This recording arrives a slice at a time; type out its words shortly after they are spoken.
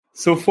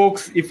So,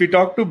 folks, if we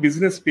talk to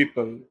business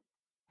people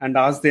and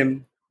ask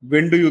them,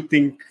 when do you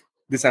think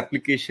this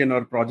application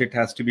or project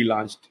has to be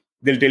launched?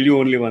 They'll tell you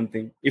only one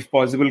thing. If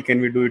possible,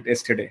 can we do it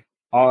yesterday?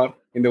 Or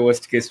in the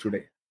worst case,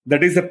 today?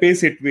 That is the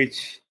pace at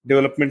which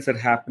developments are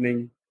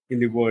happening in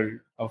the world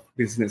of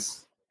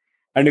business.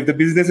 And if the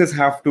businesses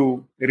have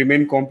to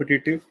remain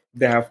competitive,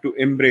 they have to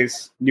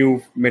embrace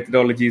new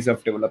methodologies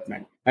of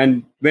development.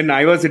 And when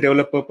I was a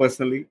developer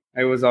personally,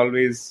 I was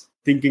always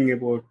thinking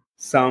about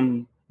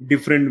some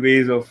different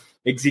ways of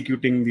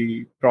executing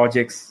the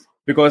projects.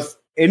 Because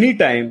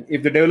anytime,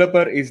 if the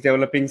developer is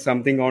developing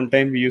something on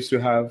time, we used to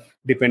have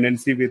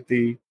dependency with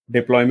the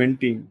deployment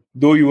team.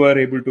 Though you are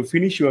able to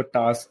finish your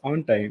task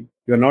on time,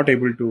 you are not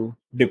able to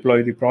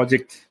deploy the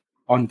project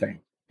on time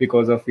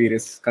because of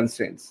various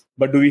constraints.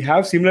 But do we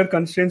have similar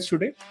constraints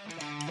today?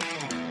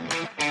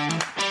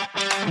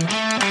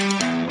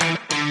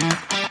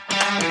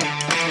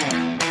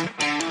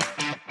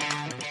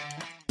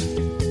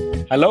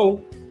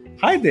 Hello.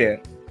 Hi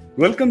there.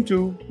 Welcome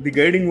to the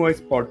Guiding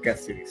Voice podcast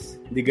series.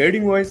 The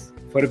Guiding Voice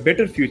for a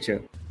Better Future.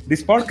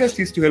 This podcast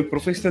is to help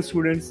professional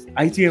students,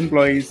 IT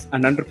employees,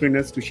 and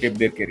entrepreneurs to shape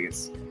their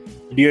careers.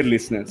 Dear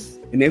listeners,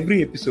 in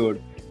every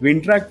episode, we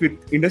interact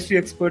with industry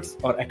experts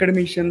or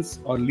academicians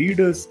or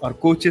leaders or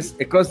coaches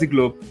across the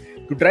globe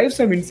to drive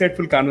some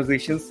insightful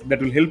conversations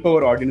that will help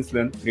our audience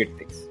learn great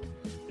things.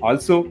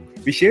 Also,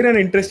 we share an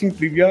interesting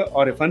trivia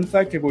or a fun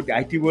fact about the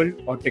IT world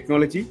or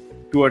technology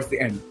towards the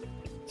end.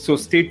 So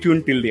stay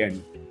tuned till the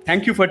end.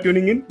 Thank you for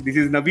tuning in. This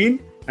is Naveen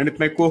and with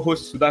my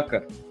co-host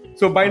Sudhakar.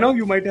 So by now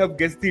you might have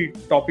guessed the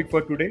topic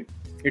for today.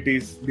 It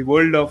is the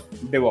world of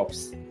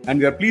DevOps. And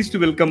we are pleased to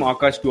welcome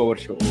Akash to our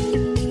show.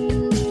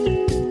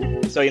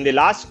 So in the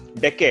last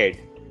decade,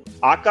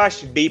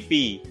 Akash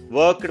DP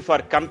worked for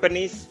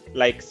companies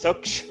like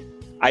Saksh,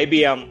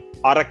 IBM,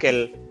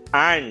 Oracle,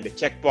 and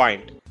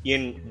Checkpoint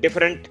in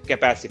different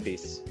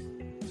capacities.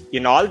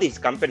 In all these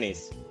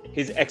companies,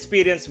 his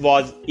experience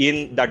was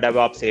in the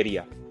DevOps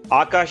area.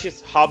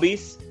 Akash's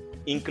hobbies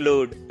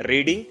include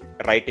reading,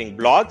 writing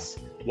blogs,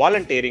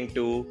 volunteering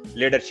to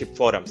leadership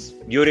forums.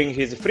 During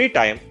his free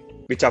time,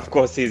 which of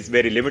course is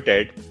very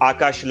limited,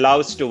 Akash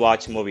loves to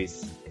watch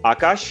movies.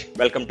 Akash,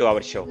 welcome to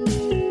our show.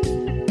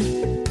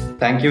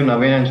 Thank you,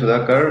 Naveen and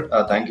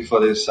Sudhakar. Thank you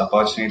for this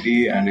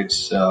opportunity, and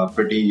it's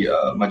pretty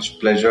much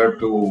pleasure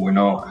to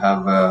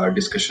have a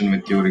discussion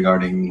with you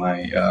regarding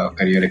my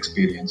career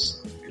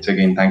experience.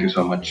 Thank you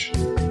so much.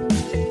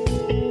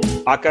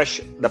 Akash,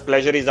 the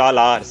pleasure is all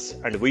ours,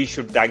 and we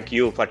should thank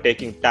you for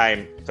taking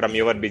time from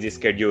your busy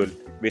schedule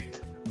with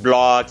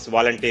blogs,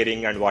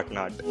 volunteering, and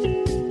whatnot.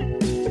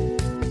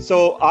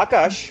 So,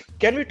 Akash,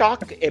 can we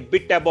talk a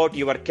bit about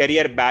your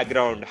career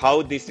background,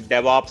 how this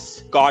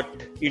DevOps got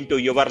into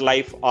your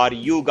life or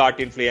you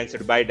got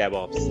influenced by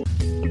DevOps?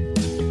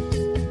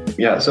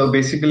 Yeah, so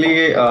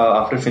basically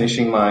after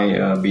finishing my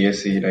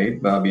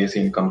BSc, BSc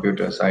in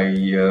computers,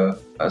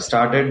 I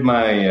started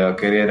my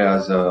career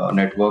as a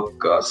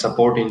network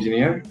support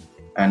engineer.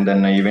 And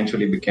then I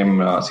eventually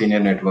became a senior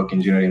network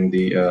engineer in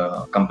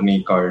the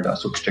company called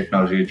Saksh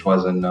Technology, which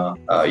was an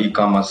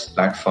e-commerce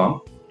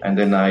platform. And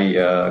then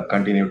I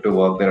continued to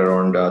work there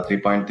around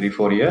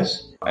 3.34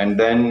 years. And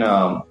then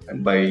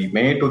by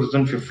May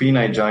 2015,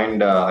 I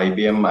joined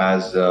IBM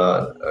as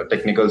a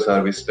technical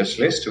service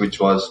specialist,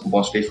 which was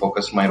mostly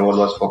focused, my role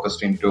was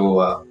focused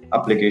into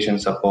application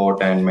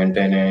support and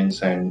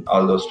maintenance and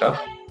all those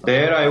stuff.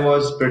 There I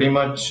was pretty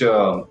much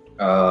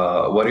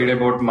worried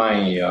about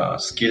my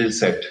skill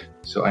set.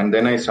 So, and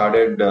then I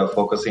started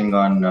focusing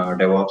on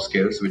DevOps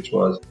skills, which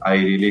was, I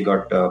really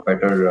got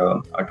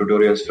better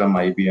tutorials from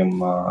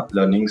IBM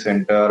Learning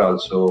Center.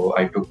 Also,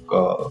 I took,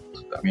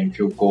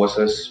 few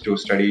courses to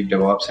study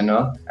DevOps and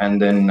all. And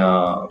then,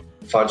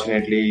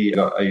 fortunately,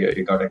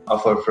 I got an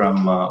offer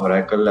from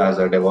Oracle as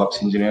a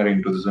DevOps engineer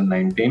in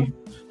 2019.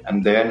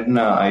 And then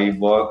I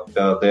worked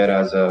there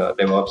as a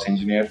DevOps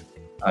engineer,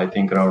 I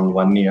think around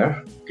 1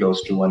 year,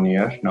 close to 1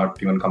 year,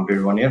 not even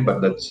completed 1 year,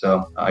 but that's,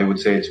 I would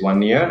say it's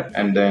 1 year.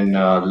 And then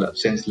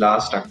since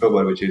last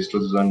October, which is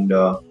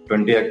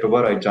 2020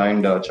 October, I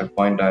joined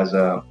Checkpoint as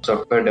a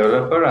software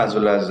developer as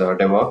well as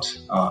DevOps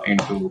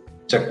into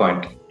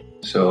Checkpoint.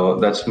 So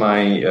that's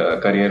my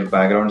career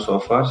background so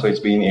far. So it's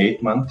been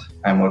 8 months.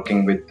 I'm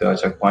working with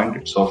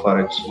Checkpoint. So far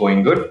it's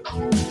going good.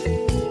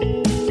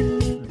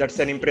 That's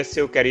an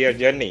impressive career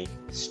journey,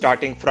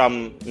 starting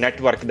from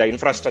network, the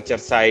infrastructure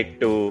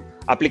side, to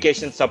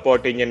application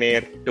support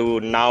engineer, to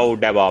now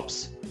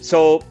DevOps.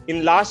 So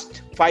in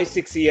last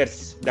 5-6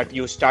 years that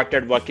you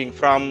started working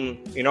from,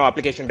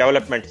 application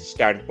development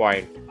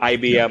standpoint,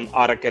 IBM,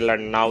 Oracle,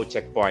 and now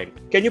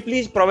Checkpoint. Can you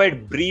please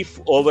provide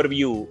brief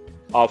overview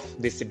of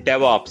this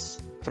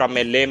DevOps from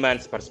a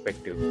layman's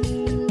perspective?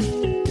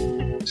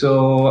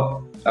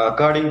 So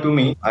according to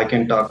me, I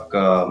can talk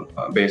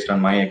based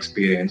on my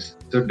experience.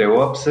 So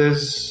DevOps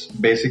is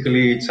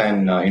basically it's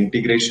an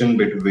integration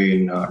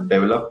between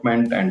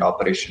development and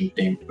operation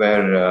team,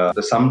 where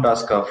the some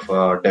task of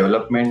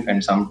development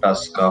and some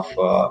task of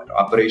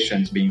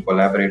operations being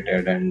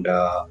collaborated and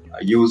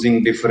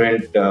using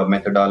different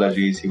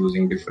methodologies,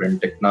 using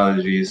different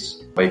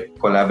technologies by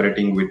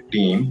collaborating with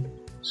team.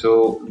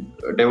 So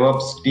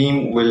DevOps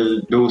team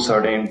will do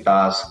certain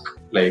tasks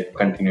like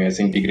continuous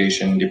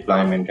integration,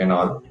 deployment, and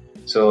all.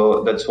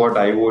 So that's what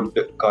I would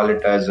call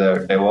it as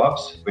a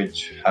DevOps,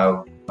 which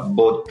have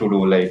both to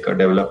do like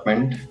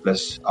development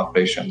plus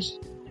operations.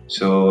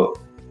 So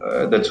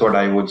that's what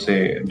I would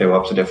say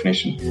DevOps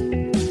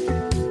definition.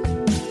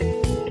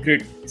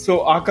 Great. So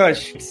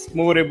Akash, it's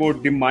more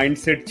about the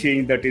mindset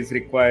change that is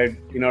required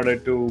in order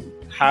to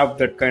have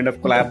that kind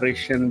of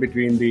collaboration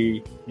between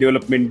the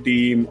development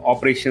team,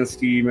 operations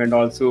team, and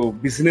also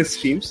business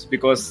teams,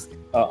 because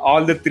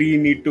all the three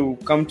need to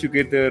come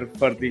together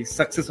for the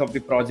success of the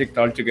project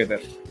altogether,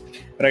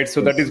 right?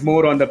 So that is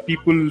more on the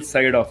people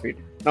side of it.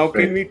 Now,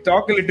 can we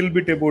talk a little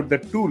bit about the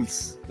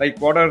tools? Like,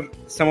 what are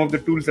some of the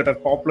tools that are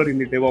popular in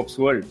the DevOps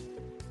world?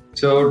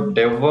 So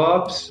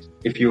DevOps,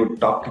 if you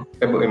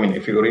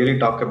really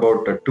talk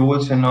about the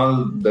tools and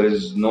all, there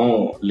is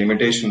no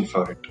limitation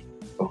for it.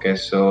 Okay,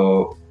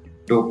 so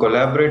to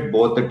collaborate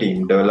both the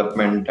team,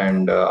 development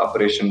and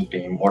operation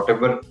team,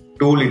 whatever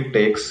tool it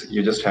takes,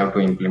 you just have to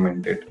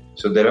implement it.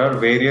 So there are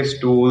various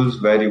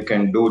tools where you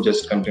can do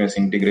just continuous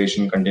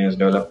integration, continuous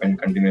development,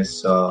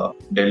 continuous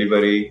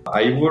delivery.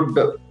 I would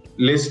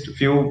list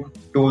few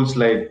tools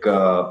like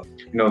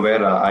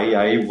where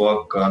I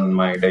work on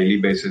my daily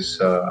basis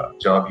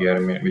job here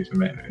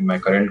in my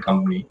current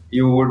company.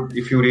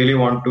 If you really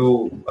want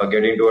to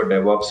get into a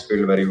DevOps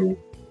field where you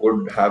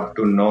would have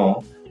to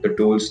know the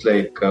tools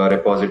like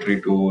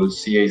repository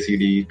tools,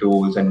 CI/CD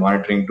tools, and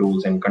monitoring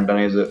tools, and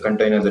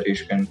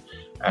containerization,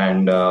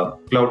 and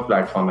cloud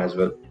platform as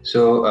well.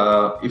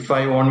 So if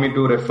I want me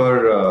to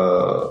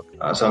refer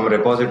some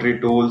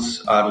repository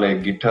tools are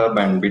like GitHub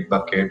and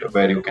Bitbucket,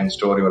 where you can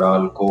store your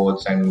all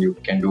codes and you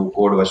can do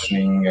code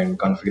versioning and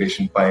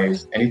configuration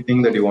files,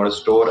 anything that you want to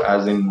store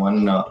as in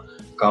one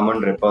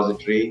common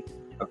repository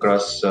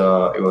across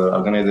your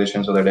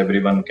organization so that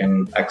everyone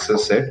can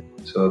access it.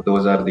 So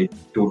those are the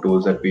two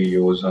tools that we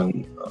use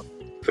on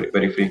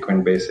very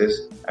frequent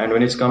basis. And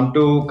when it's come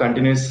to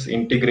continuous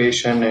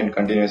integration and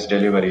continuous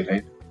delivery,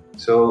 right?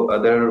 So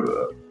there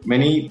are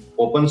many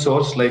open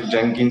source like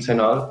Jenkins and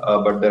all,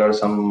 but there are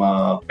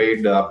some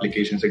paid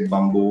applications like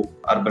Bamboo,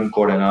 Urban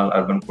Code and all.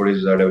 Urban Code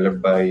is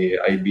developed by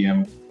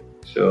IBM.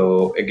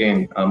 So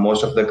again,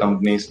 most of the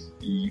companies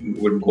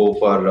would go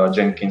for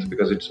Jenkins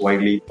because it's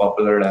widely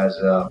popular as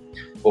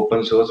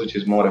open source, which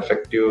is more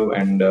effective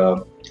and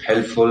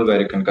helpful,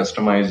 where you can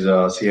customize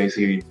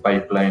CI/CD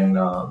pipeline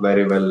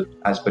very well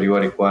as per your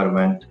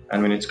requirement.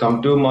 And when it's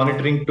come to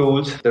monitoring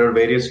tools, there are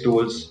various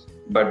tools,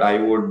 but I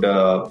would,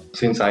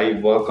 since I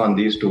work on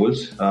these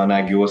tools,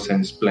 Nagios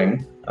and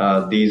Splunk,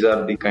 these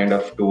are the kind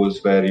of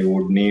tools where you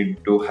would need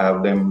to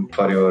have them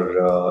for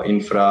your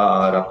infra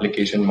or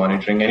application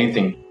monitoring,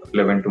 anything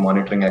relevant to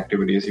monitoring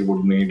activities. You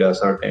would need a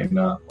certain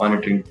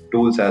monitoring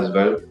tools as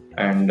well.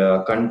 And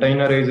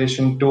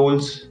containerization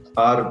tools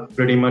are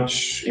pretty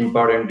much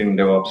important in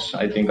DevOps.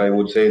 I think I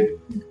would say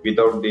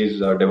without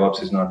these,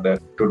 DevOps is not there.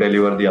 To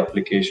deliver the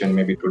application,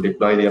 maybe to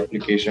deploy the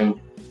application,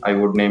 I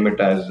would name it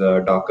as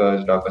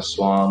Docker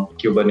Swarm,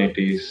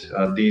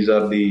 Kubernetes. These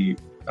are the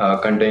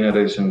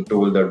containerization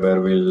tool that where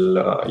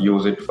we'll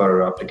use it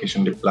for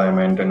application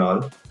deployment and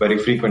all, very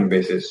frequent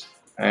basis.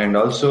 And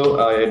also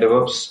a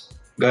DevOps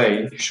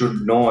guy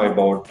should know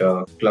about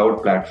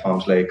cloud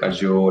platforms like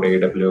Azure,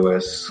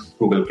 AWS,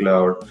 Google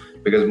Cloud,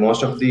 because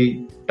most of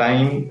the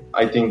time,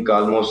 I think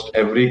almost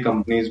every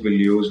companies will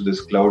use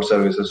this cloud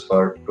services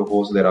to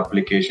host their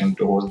application,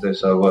 to host their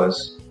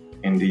servers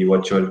in the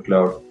virtual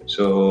cloud.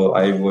 So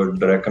I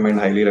would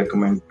highly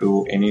recommend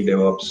to any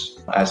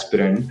DevOps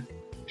aspirant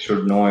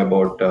should know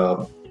about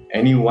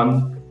any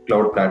one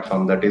cloud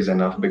platform. That is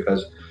enough,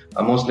 because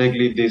most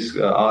likely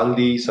all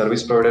the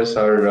service providers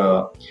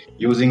are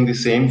using the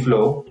same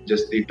flow,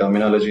 just the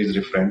terminology is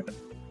different,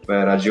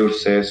 where Azure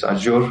says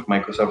Azure,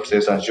 Microsoft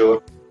says Azure,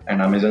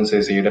 and Amazon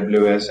says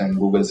AWS, and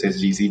Google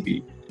says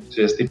GCP.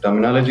 So just the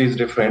terminology is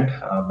different,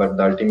 but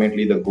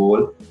ultimately the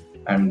goal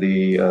and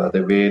the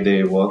way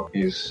they work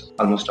is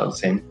almost all the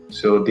same.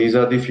 So these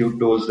are the few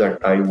tools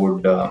that I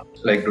would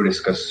like to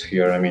discuss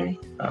here. I mean,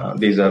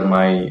 these are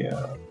my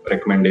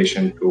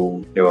recommendation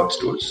to DevOps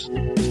tools.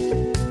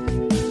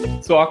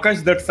 So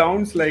Akash, that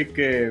sounds like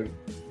a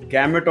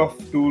gamut of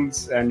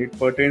tools, and it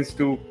pertains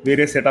to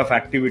various set of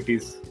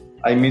activities.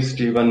 I missed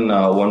even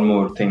one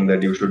more thing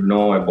that you should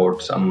know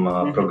about some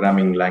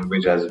programming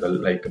language as well,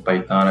 like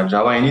Python or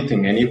Java,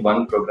 anything. Any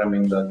one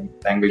programming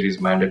language is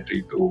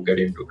mandatory to get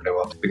into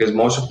DevOps, because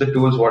most of the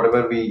tools,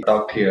 whatever we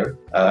talked here,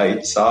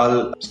 it's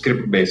all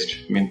script-based,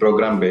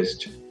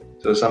 program-based.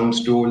 So some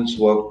tools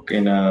work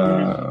in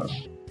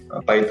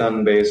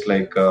Python-based,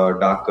 like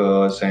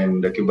Docker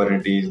and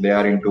Kubernetes. They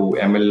are into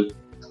ML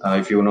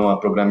if you know a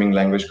programming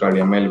language called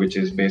ML, which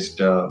is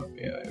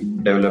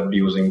developed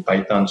using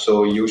Python.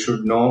 So you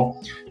should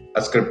know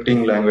a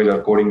scripting language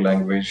or coding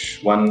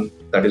language.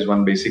 That is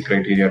one basic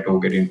criteria to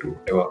get into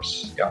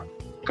DevOps. Yeah,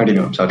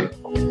 continue. I'm sorry.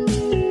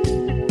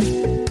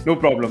 No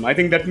problem. I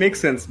think that makes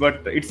sense,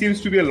 but it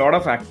seems to be a lot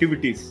of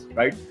activities,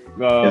 right?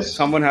 Yes.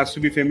 Someone has to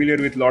be familiar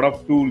with a lot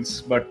of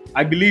tools, but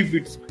I believe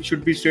it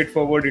should be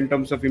straightforward in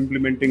terms of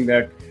implementing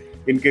that.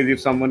 In case if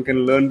someone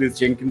can learn this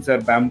Jenkins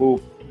or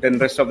Bamboo, then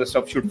rest of the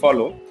stuff should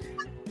follow.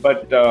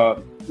 But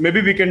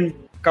maybe we can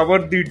cover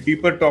the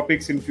deeper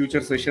topics in future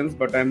sessions,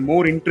 but I'm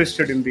more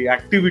interested in the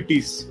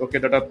activities,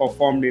 that are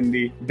performed in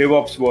the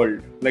DevOps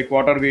world. Like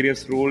what are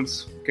various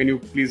roles? Can you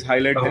please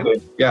highlight them?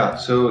 Yeah.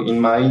 So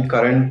in my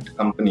current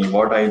company,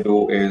 what I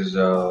do is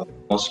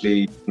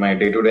mostly my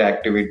day-to-day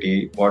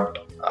activity.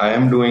 What I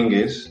am doing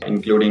is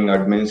including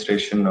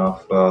administration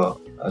of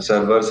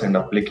servers and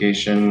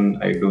application.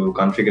 I do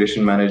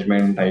configuration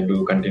management. I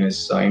do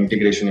continuous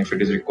integration if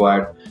it is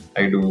required.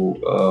 I do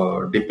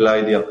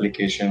deploy the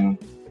application.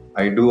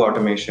 I do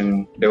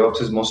automation.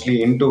 DevOps is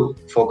mostly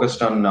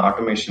focused on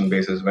automation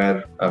basis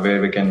where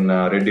we can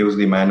reduce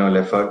the manual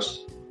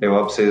efforts.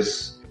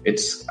 DevOps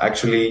it's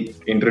actually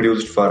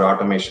introduced for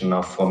automation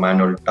of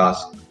manual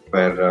tasks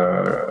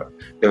where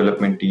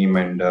development team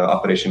and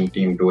operation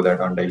team do that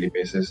on daily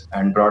basis.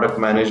 And product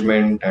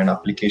management and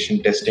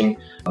application testing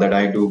that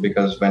I do,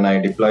 because when I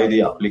deploy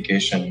the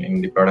application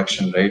in the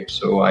production, right?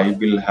 So I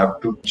will have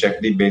to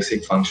check the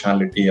basic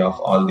functionality of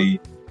all the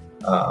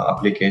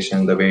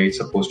application, the way it's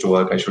supposed to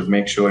work. I should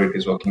make sure it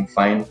is working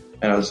fine.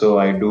 And also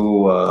I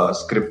do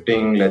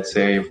scripting. Let's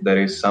say if there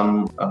is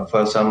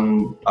for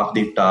some of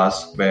the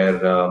tasks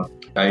where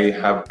I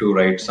have to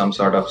write some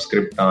sort of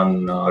script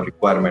on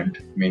requirement.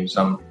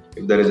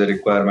 If there is a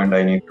requirement,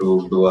 I need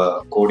to do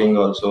a coding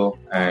also.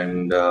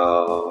 And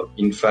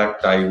in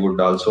fact, I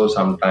would also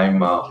sometime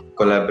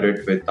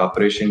collaborate with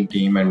operation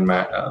team and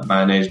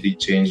manage the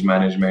change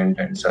management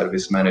and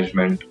service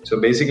management. So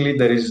basically,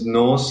 there is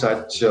no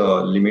such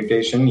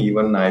limitation.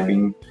 Even I've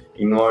been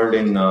involved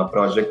in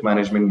project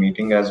management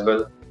meeting as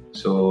well.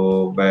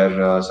 So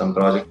where some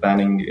project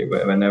planning,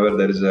 whenever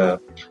there is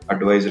a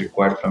advice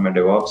required from a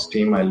DevOps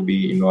team, I'll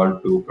be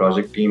involved to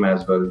project team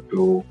as well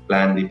to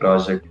plan the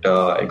project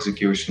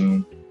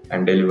execution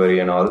and delivery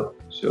and all.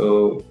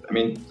 So,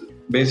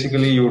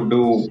 basically you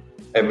do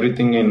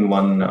everything in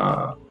one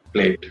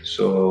plate.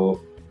 So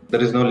there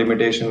is no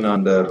limitation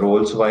on the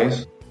roles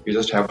wise. You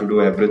just have to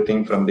do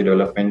everything from the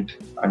development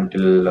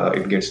until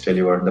it gets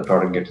delivered, the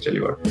product gets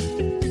delivered.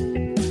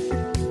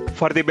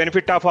 For the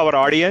benefit of our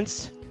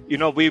audience,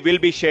 we will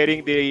be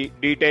sharing the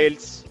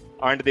details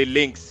and the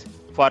links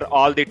for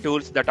all the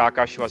tools that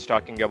Akash was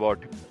talking about,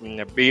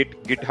 be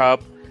it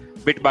GitHub,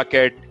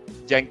 Bitbucket,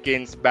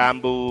 Jenkins,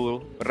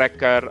 Bamboo,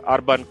 Wrecker,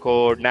 Urban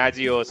Code,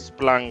 Nagios,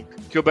 Splunk,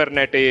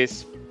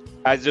 Kubernetes,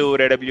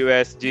 Azure,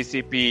 AWS,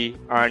 GCP,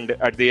 and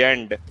at the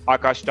end,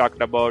 Akash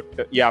talked about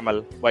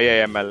YAML,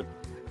 YAML.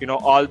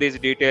 All these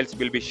details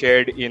will be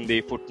shared in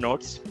the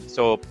footnotes.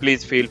 So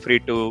please feel free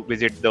to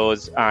visit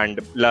those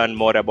and learn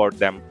more about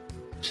them.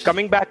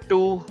 Coming back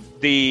to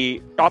the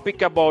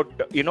topic about,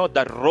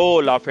 the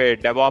role of a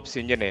DevOps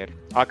engineer.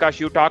 Akash,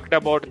 you talked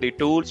about the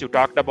tools, you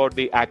talked about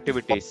the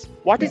activities.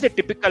 What is a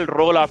typical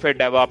role of a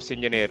DevOps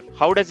engineer?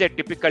 How does a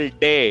typical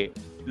day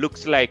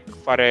looks like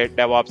for a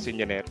DevOps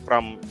engineer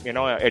from,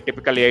 a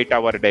typical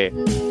 8-hour day?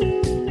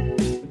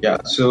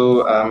 Yeah,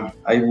 so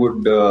I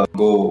would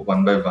go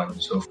one by one.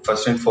 So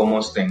first and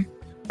foremost thing,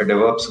 a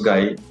DevOps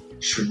guy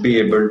should be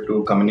able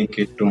to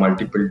communicate to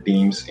multiple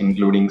teams,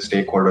 including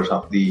stakeholders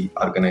of the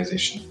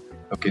organization.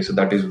 Okay, so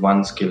that is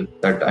one skill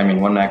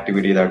one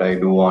activity that I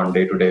do on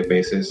day-to-day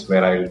basis,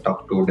 where I'll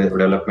talk to the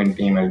development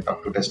team, I'll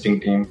talk to testing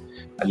team,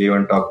 I'll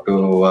even talk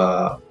to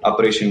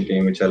operation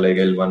team, which are like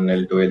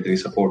L1, L2, L3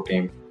 support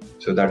team.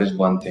 So that is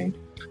one thing.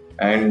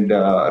 And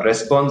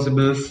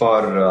responsible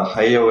for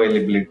high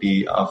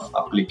availability of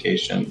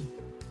application.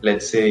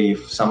 Let's say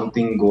if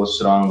something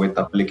goes wrong with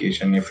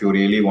application, if you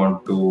really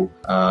want to,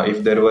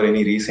 if there were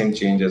any recent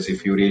changes,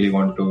 if you really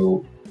want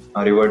to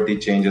revert the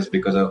changes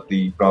because of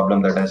the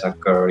problem that has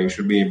occurred, you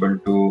should be able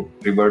to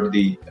revert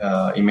the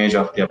image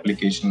of the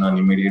application on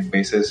immediate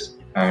basis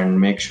and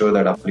make sure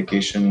that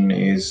application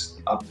is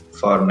up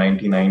for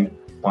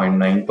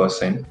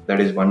 99.9%.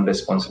 That is one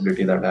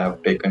responsibility that I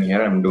have taken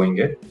here. I'm doing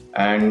it.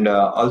 And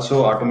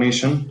also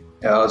automation.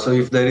 So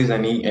if there is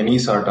any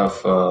sort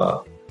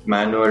of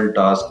manual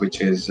task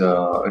which is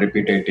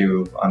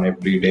repetitive on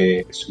every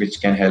day, which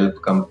can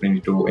help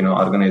company to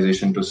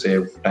organization to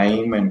save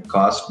time and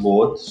cost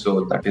both.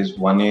 So that is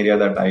one area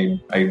that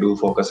I do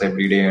focus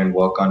every day and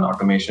work on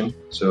automation.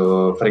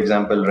 So for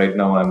example, right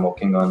now I'm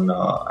working on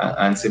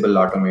Ansible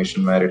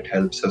automation, where it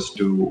helps us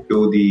to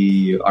do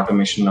the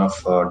automation of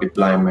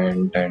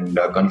deployment and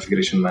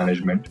configuration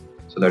management.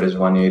 So that is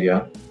one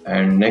area.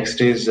 And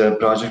next is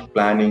project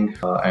planning,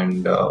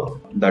 and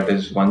that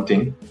is one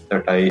thing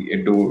that I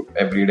do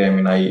every day. I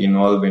mean, I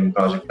involve in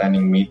project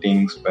planning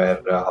meetings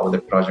where how the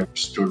project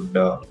stood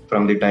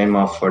from the time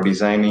of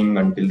designing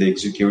until the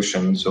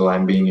execution. So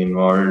I'm being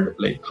involved,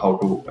 like how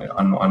to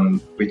on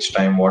which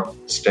time, what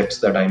steps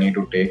that I need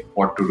to take,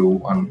 what to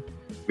do on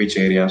which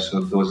area.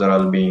 So those are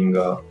all being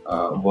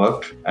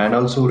worked. And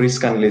also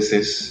risk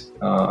analysis.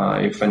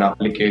 If an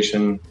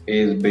application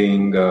is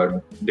being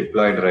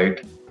deployed,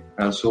 right?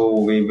 So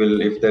we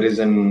will, if there is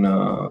an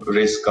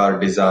risk or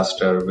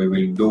disaster, we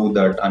will do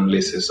that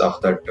analysis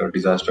of that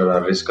disaster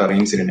or risk or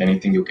incident,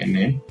 anything you can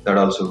name. That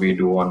also we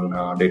do on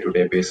a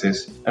day-to-day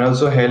basis, and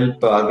also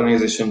help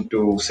organization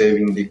to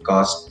saving the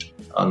cost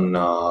on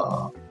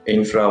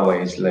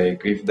infra-wise.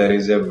 Like if there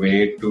is a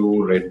way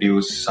to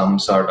reduce some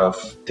sort of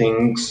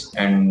things,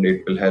 and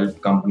it will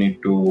help company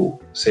to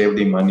save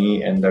the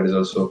money, and that is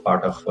also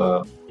part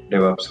of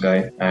DevOps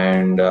guy.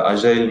 And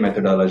agile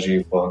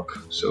methodology work.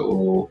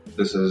 So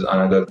this is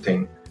another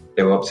thing.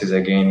 DevOps is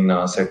again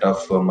a set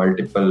of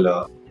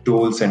multiple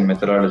tools and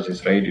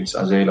methodologies, right? It's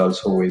agile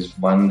also is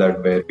one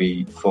that where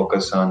we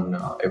focus on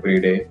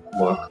everyday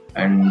work,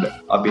 and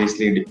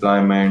obviously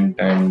deployment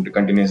and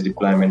continuous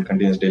deployment,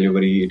 continuous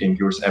delivery. It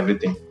includes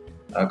everything.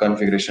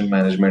 Configuration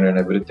management and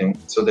everything.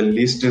 So the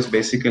list is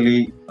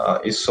basically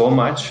is so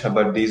much,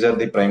 but these are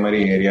the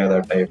primary area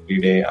that every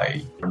day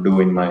I do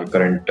in my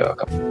current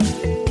company.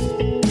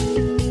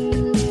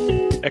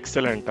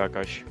 Excellent,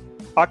 Akash.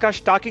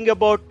 Akash, talking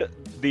about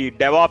the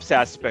DevOps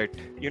aspect,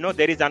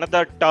 there is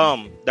another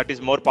term that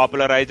is more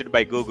popularized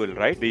by Google,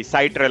 right? The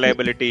site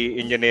reliability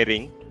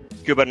engineering,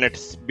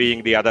 Kubernetes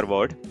being the other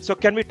word. So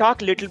can we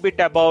talk a little bit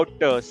about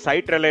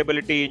site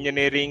reliability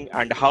engineering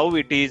and how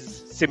it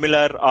is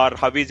similar, or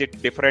how is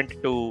it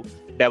different to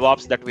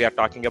DevOps that we are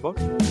talking about?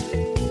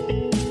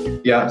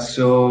 Yeah,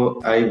 so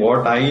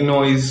what I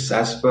know is,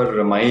 as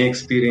per my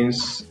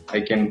experience,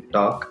 I can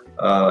talk.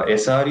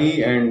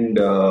 SRE and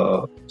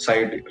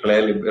site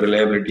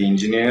reliability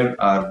engineer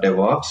are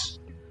DevOps.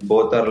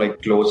 Both are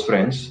like close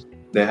friends.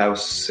 They have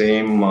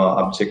same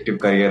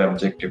career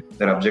objective.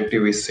 Their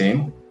objective is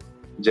same.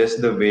 Just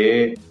the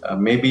way,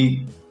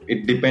 maybe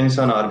it depends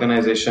on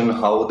organization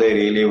how they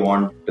really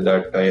want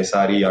that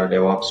SRE or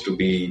DevOps to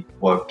be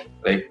worked.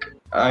 Like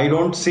I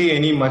don't see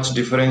any much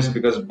difference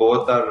because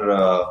both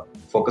are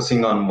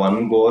focusing on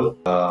one goal.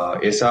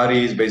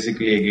 SRE is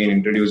basically again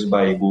introduced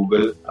by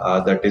Google.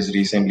 That is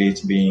recently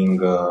it's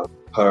being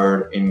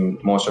heard in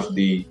most of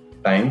the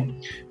time.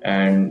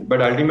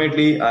 But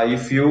ultimately,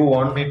 if you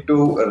want me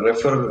to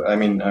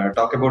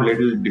talk about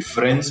little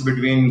difference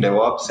between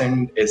DevOps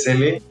and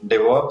SLA.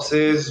 DevOps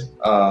is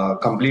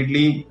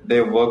completely,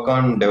 they work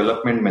on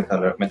development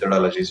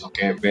methodologies,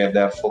 okay, where they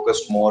are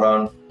focused more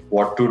on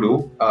what to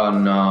do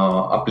on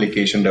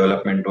application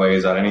development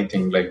wise or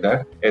anything like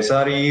that.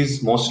 SRE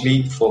is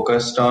mostly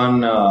focused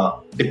on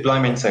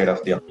deployment side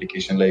of the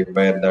application, like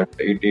where that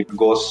it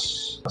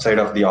goes side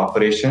of the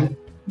operation.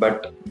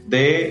 But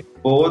they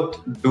both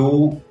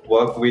do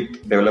work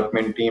with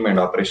development team and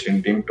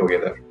operation team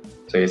together.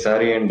 So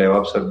SRE and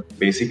DevOps are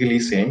basically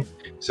same.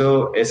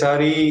 So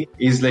SRE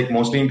is like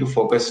mostly into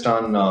focused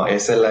on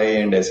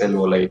SLI and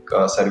SLO, like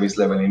service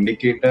level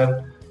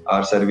indicator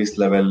or service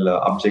level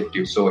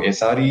objective. So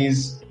SRE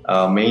is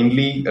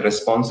mainly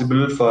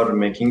responsible for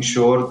making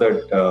sure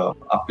that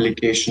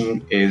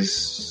application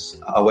is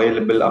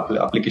available,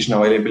 application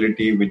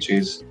availability, which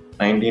is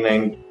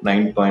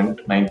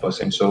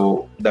 99.9%.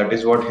 So that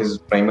is what his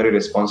primary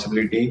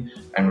responsibility,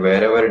 and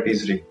wherever it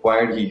is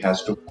required, he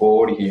has to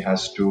code, he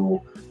has to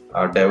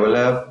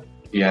develop,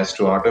 he has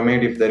to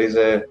automate if there is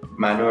a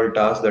manual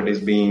task that is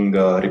being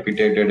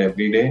repeated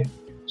every day.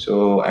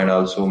 So, and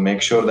also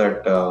make sure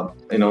that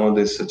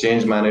this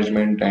change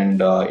management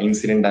and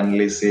incident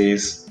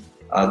analysis,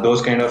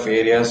 those kind of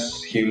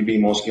areas he will be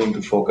mostly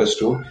into focus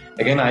to.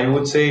 Again, I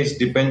would say it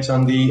depends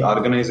on the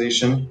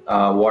organization,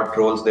 what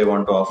roles they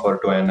want to offer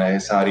to an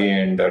SRE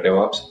and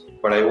DevOps.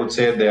 But I would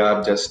say they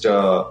are just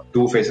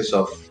two faces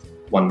of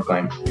one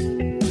coin.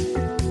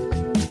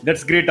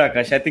 That's great,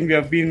 Akash. I think we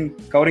have been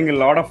covering a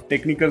lot of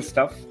technical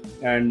stuff,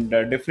 and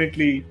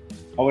definitely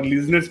our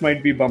listeners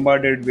might be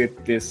bombarded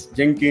with this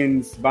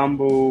Jenkins,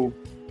 Bamboo,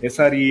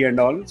 SRE and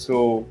all.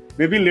 So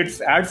maybe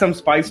let's add some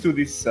spice to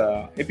this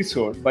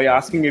episode by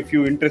asking a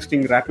few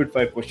interesting rapid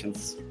fire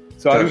questions.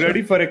 So are you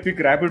ready for a quick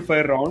rapid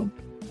fire round?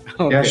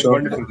 Okay, yeah, sure.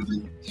 Wonderful.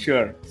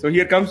 Sure. So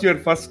here comes your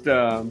first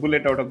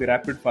bullet out of the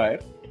rapid fire.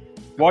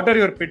 What are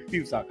your pet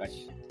peeves,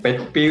 Akash?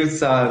 Pet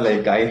peeves are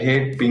like, I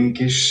hate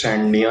pinkish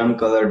and neon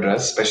color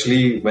dress,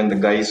 especially when the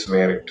guys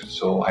wear it.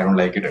 So I don't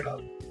like it at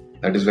all.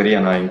 That is very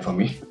annoying for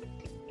me.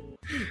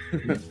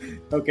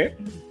 Okay.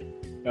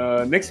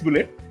 Next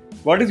bullet.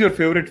 What is your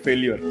favorite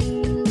failure?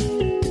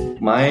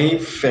 My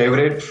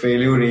favorite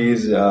failure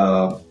is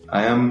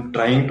I am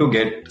trying to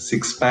get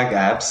six-pack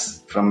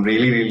abs from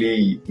really,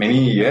 really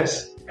many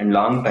years and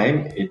long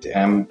time.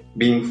 I'm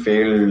being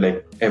failed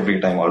like every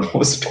time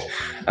almost.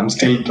 I'm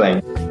still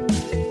trying.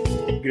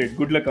 Great.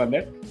 Good luck on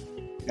that.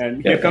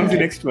 And here comes the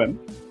next one.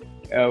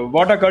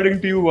 What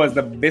according to you was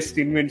the best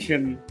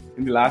invention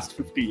in the last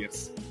 50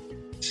 years?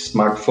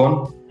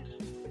 Smartphone.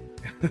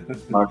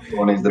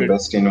 Smartphone is the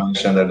best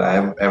invention that I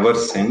have ever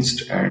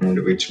sensed,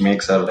 and which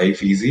makes our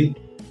life easy.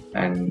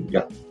 And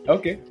yeah.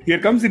 Okay, here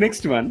comes the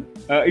next one.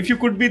 If you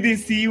could be the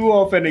CEO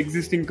of an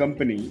existing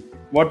company,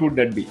 what would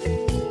that be?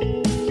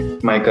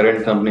 My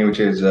current company, which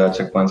is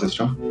Checkpoint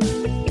System.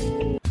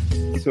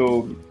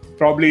 So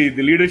probably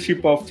the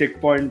leadership of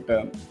Checkpoint,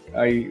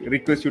 I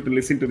request you to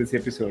listen to this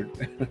episode.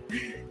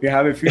 We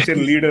have a future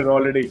leader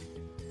already.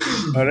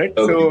 All right.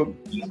 Okay. So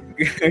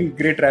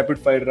great rapid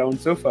fire round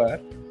so far.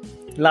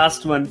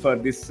 Last one for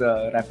this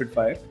rapid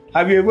fire.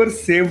 Have you ever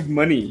saved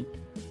money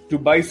to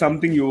buy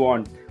something you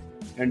want?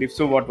 And if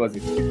so, what was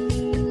it?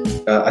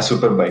 A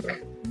super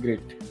bike.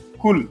 Great.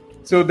 Cool.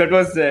 So that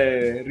was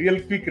a real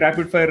quick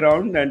rapid fire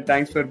round, and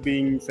thanks for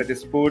being such a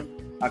sport,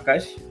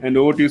 Akash. And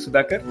over to you,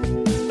 Sudhakar.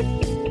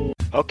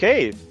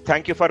 Okay.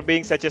 Thank you for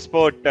being such a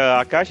sport,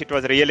 Akash. It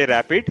was really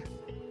rapid.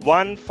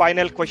 One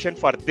final question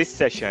for this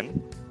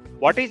session.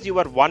 What is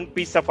your one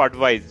piece of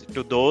advice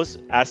to those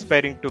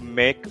aspiring to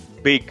make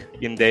big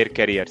in their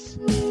careers?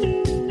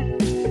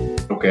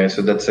 Okay,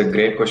 so that's a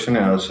great question,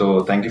 and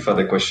also thank you for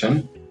the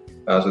question,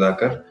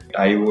 Sudhakar.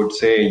 I would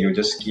say you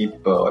just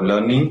keep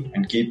learning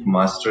and keep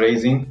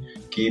masterizing,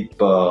 keep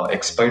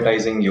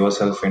expertising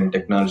yourself in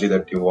technology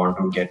that you want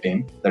to get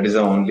in. That is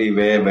the only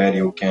way where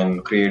you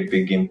can create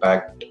big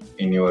impact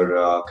in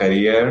your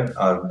career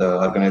or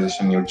the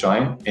organization you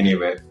join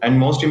anywhere. And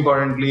most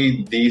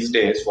importantly, these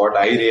days, what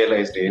I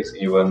realized is,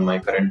 even my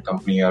current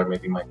company or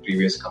maybe my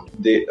previous company,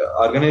 the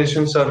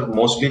organizations are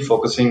mostly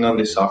focusing on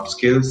the soft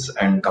skills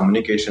and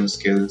communication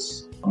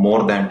skills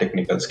more than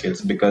technical skills,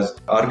 because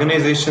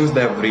organizations,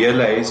 they have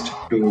realized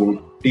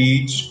to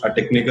teach a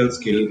technical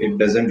skill, it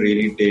doesn't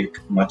really take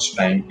much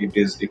time.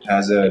 It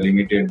has a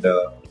limited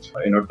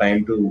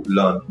time to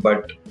learn.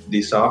 But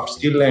the soft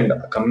skill and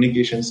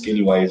communication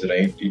skill wise,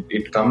 right,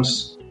 it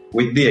comes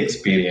with the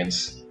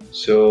experience.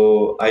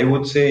 So I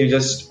would say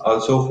just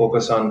also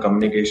focus on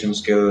communication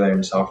skill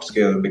and soft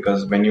skill,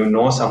 because when you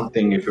know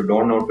something, if you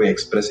don't know to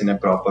express in a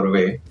proper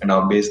way, and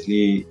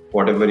obviously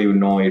whatever you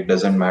know, it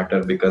doesn't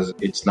matter because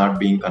it's not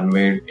being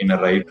conveyed in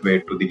a right way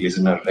to the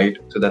listener, right?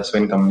 So that's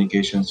when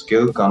communication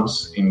skill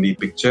comes in the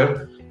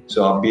picture.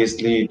 So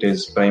obviously it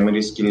is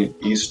primary skill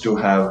is to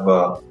have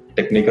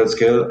technical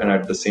skill, and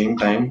at the same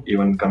time,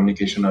 even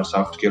communication or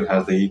soft skill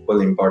has the equal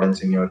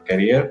importance in your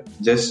career.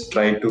 Just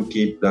try to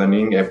keep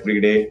learning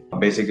every day.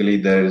 Basically,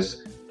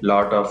 there's a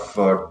lot of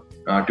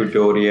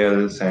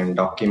tutorials and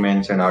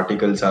documents and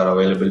articles are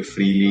available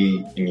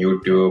freely in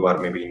YouTube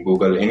or maybe in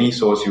Google. Any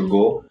source you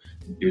go,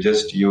 you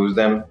just use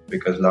them,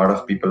 because a lot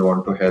of people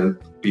want to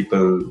help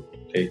people,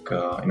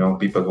 like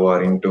people who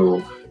are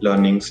into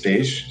learning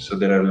stage. So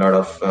there are a lot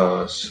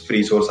of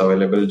free source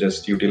available.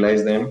 Just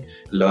utilize them,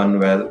 learn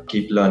well,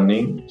 keep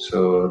learning.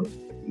 So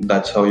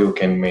that's how you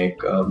can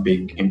make a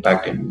big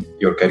impact in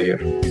your career.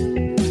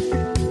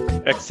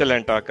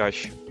 Excellent,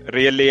 Akash.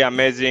 Really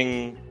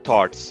amazing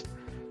thoughts.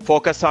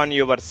 Focus on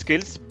your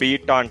skills, be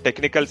it on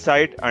technical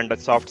side and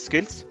soft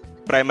skills.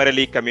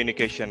 Primarily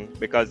communication,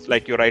 because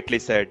like you rightly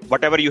said,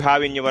 whatever you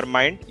have in your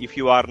mind, if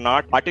you are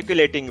not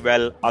articulating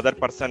well, other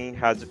person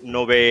has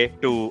no way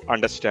to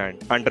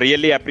understand. And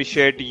really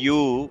appreciate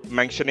you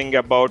mentioning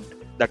about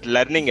that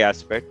learning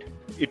aspect.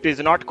 It is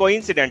not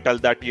coincidental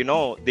that,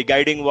 the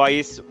guiding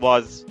voice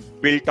was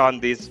built on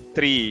these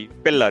three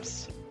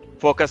pillars.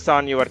 Focus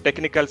on your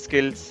technical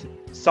skills,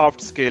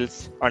 soft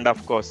skills, and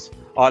of course,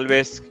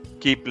 always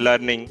keep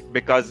learning,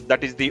 because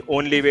that is the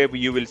only way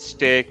you will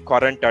stay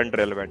current and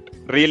relevant.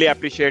 Really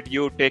appreciate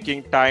you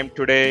taking time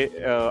today,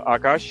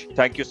 Akash.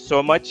 Thank you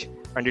so much.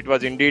 And it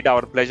was indeed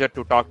our pleasure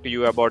to talk to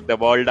you about the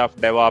world of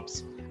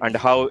DevOps and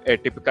how a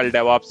typical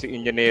DevOps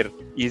engineer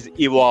is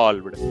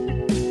evolved.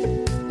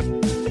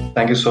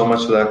 Thank you so much,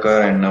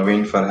 Sudhakar and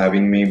Naveen, for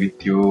having me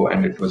with you.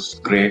 And it was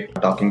great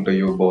talking to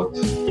you both.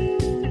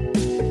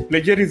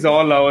 Pleasure is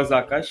all ours,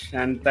 Akash.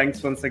 And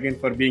thanks once again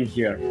for being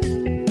here.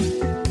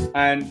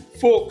 And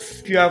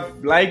folks, if you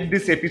have liked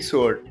this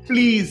episode,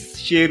 please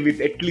share with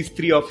at least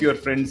 3 of your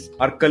friends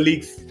or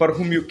colleagues for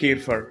whom you care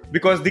for.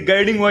 Because the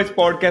Guiding Voice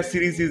podcast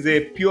series is a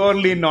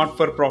purely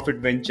not-for-profit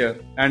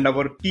venture, and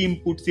our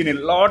team puts in a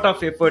lot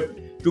of effort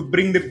to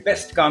bring the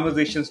best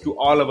conversations to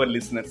all our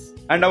listeners.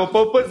 And our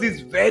purpose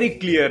is very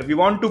clear. We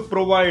want to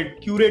provide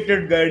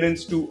curated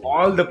guidance to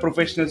all the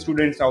professional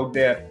students out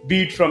there,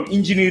 be it from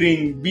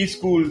engineering, B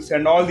schools,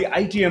 and all the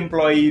IT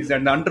employees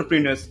and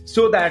entrepreneurs,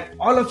 so that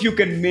all of you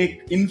can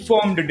make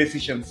informed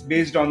decisions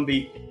based on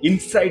the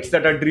insights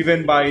that are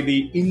driven by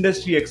the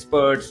industry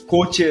experts,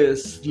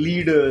 coaches,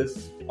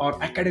 leaders, or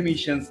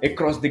academicians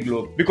across the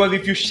globe. Because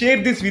if you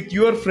share this with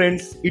your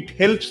friends, it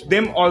helps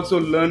them also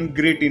learn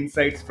great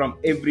insights from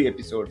every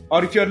episode.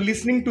 Or if you're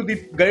listening to the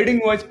Guiding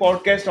Voice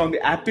podcast on the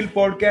Apple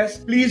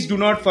podcast, please do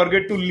not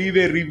forget to leave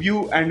a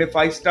review and a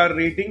 5-star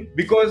rating,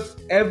 because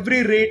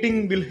every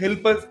rating will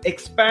help us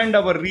expand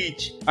our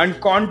reach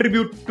and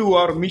contribute to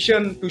our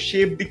mission to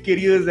shape the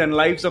careers and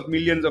lives of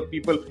millions of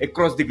people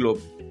across the globe.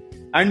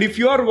 And if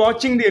you are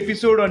watching the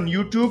episode on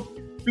YouTube,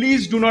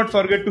 please do not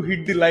forget to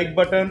hit the like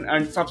button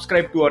and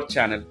subscribe to our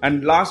channel.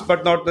 And last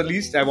but not the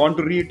least, I want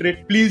to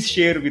reiterate, please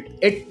share with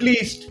at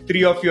least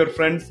 3 of your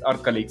friends or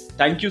colleagues.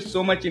 Thank you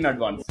so much in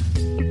advance.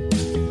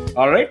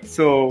 Alright,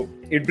 so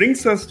it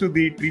brings us to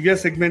the trivia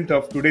segment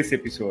of today's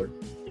episode.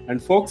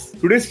 And folks,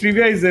 today's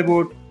trivia is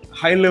about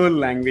high-level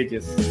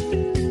languages.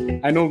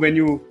 I know when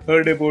you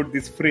heard about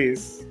this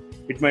phrase,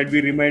 it might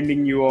be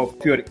reminding you of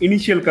your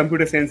initial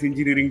computer science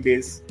engineering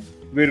days,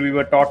 where we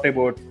were taught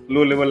about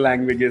low-level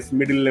languages,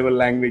 middle-level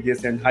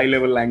languages, and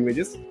high-level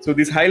languages. So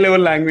these high-level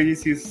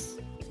languages is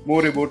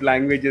more about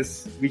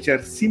languages which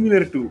are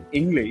similar to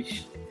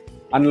English,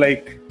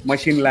 unlike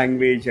machine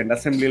language and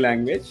assembly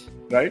language,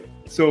 right?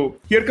 So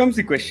here comes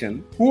the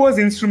question: who was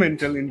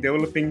instrumental in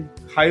developing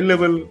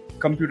high-level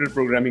computer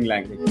programming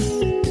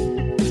languages?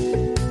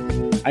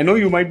 I know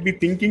you might be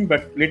thinking,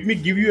 but let me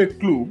give you a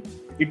clue.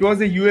 It was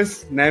a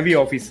US Navy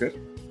officer.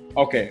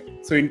 Okay,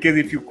 so in case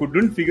if you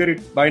couldn't figure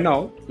it by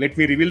now, let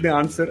me reveal the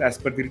answer as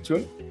per the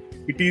ritual.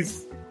 It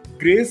is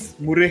Grace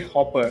Murray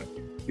Hopper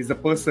is the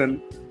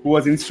person who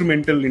was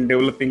instrumental in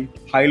developing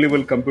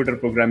high-level computer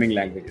programming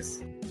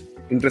languages.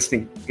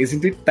 Interesting,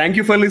 isn't it? Thank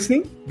you for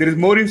listening. There is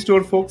more in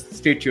store, folks.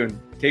 Stay tuned.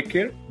 Take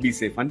care. Be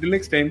safe. Until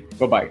next time.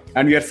 Bye-bye.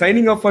 And we are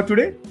signing off for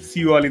today.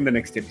 See you all in the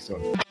next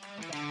episode.